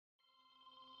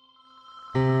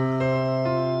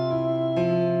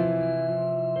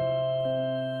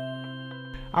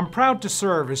I'm proud to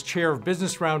serve as chair of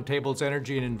Business Roundtable's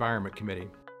Energy and Environment Committee.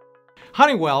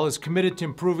 Honeywell is committed to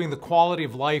improving the quality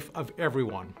of life of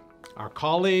everyone, our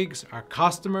colleagues, our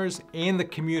customers, and the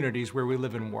communities where we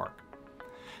live and work.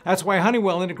 That's why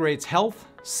Honeywell integrates health,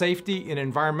 safety, and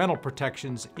environmental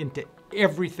protections into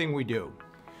everything we do.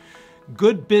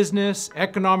 Good business,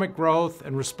 economic growth,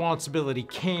 and responsibility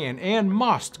can and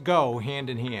must go hand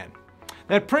in hand.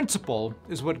 That principle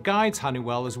is what guides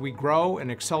Honeywell as we grow and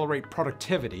accelerate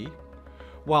productivity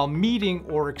while meeting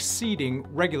or exceeding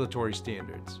regulatory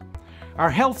standards. Our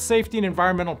health, safety, and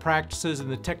environmental practices and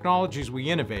the technologies we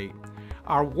innovate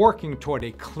are working toward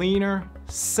a cleaner,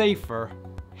 safer,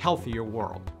 healthier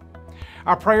world.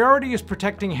 Our priority is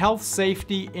protecting health,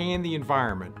 safety, and the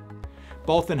environment,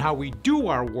 both in how we do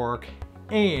our work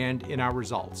and in our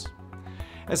results.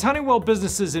 As Honeywell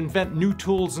businesses invent new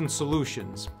tools and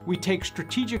solutions, we take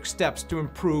strategic steps to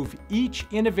improve each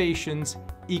innovation's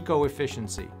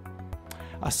eco-efficiency.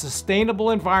 A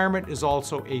sustainable environment is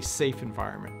also a safe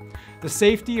environment. The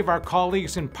safety of our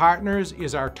colleagues and partners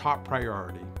is our top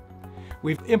priority.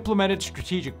 We've implemented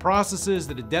strategic processes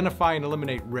that identify and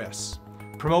eliminate risks,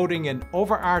 promoting an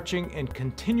overarching and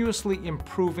continuously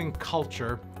improving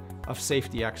culture of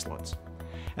safety excellence.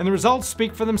 And the results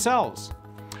speak for themselves.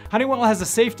 Honeywell has a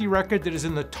safety record that is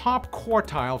in the top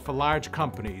quartile for large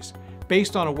companies,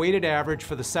 based on a weighted average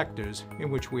for the sectors in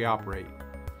which we operate.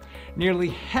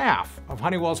 Nearly half of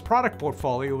Honeywell's product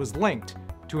portfolio is linked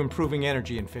to improving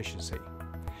energy efficiency.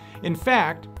 In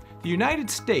fact, the United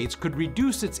States could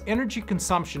reduce its energy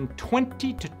consumption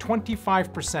 20 to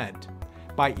 25%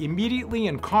 by immediately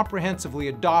and comprehensively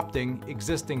adopting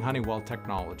existing Honeywell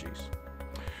technologies.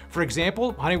 For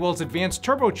example, Honeywell's advanced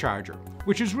turbocharger,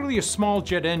 which is really a small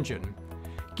jet engine,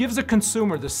 gives a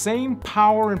consumer the same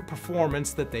power and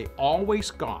performance that they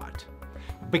always got.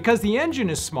 Because the engine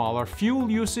is smaller,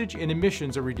 fuel usage and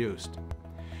emissions are reduced.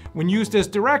 When used as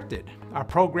directed, our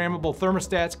programmable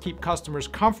thermostats keep customers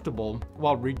comfortable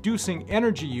while reducing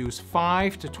energy use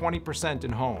 5 to 20%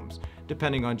 in homes,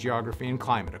 depending on geography and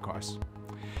climate, of course.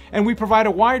 And we provide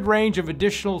a wide range of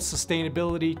additional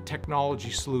sustainability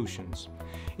technology solutions,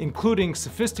 including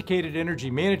sophisticated energy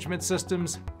management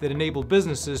systems that enable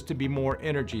businesses to be more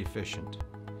energy efficient.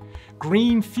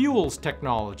 Green fuels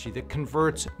technology that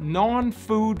converts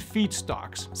non-food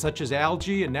feedstocks, such as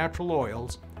algae and natural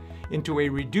oils, into a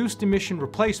reduced emission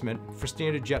replacement for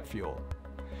standard jet fuel.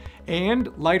 And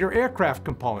lighter aircraft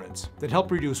components that help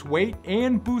reduce weight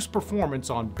and boost performance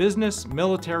on business,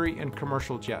 military, and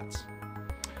commercial jets.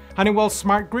 Honeywell's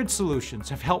smart grid solutions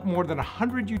have helped more than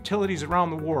 100 utilities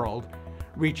around the world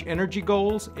reach energy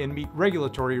goals and meet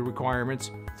regulatory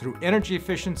requirements through energy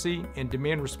efficiency and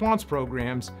demand response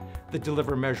programs that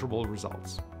deliver measurable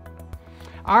results.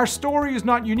 Our story is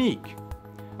not unique.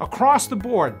 Across the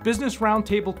board, Business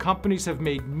Roundtable companies have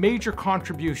made major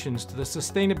contributions to the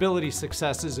sustainability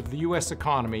successes of the U.S.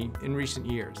 economy in recent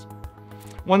years.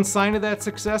 One sign of that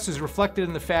success is reflected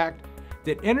in the fact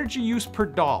that energy use per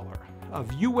dollar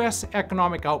of U.S.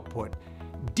 economic output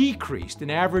decreased an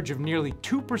average of nearly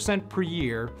 2% per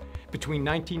year between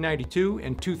 1992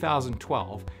 and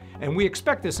 2012, and we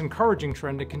expect this encouraging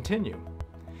trend to continue.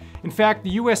 In fact, the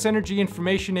U.S. Energy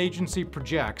Information Agency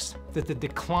projects that the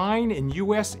decline in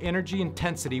U.S. energy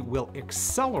intensity will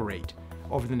accelerate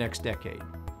over the next decade.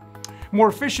 More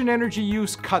efficient energy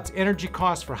use cuts energy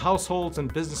costs for households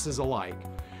and businesses alike,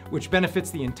 which benefits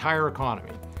the entire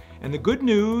economy. And the good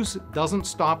news doesn't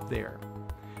stop there.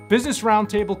 Business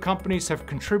Roundtable companies have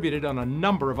contributed on a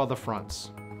number of other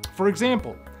fronts. For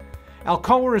example,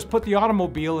 Alcoa has put the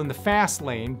automobile in the fast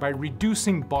lane by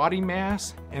reducing body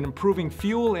mass and improving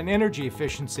fuel and energy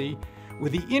efficiency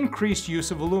with the increased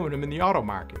use of aluminum in the auto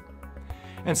market.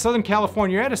 And Southern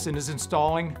California Edison is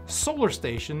installing solar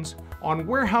stations on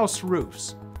warehouse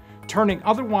roofs, turning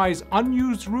otherwise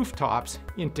unused rooftops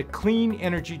into clean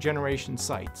energy generation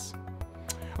sites.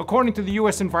 According to the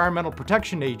U.S. Environmental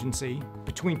Protection Agency,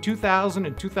 between 2000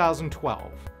 and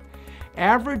 2012,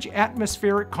 average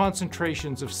atmospheric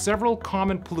concentrations of several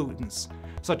common pollutants,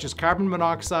 such as carbon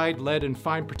monoxide, lead, and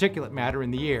fine particulate matter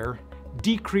in the air,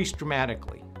 decreased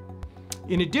dramatically.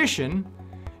 In addition,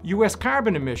 U.S.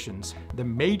 carbon emissions, the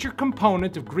major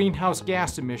component of greenhouse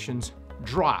gas emissions,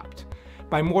 dropped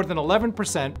by more than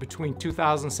 11% between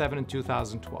 2007 and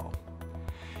 2012.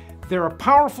 There are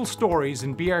powerful stories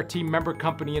in BRT member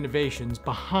company innovations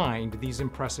behind these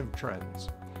impressive trends.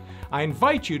 I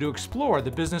invite you to explore the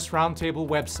Business Roundtable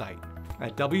website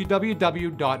at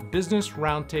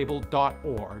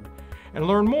www.businessroundtable.org and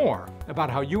learn more about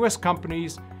how U.S.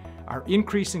 companies are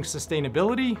increasing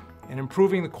sustainability and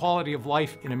improving the quality of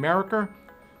life in America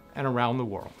and around the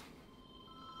world.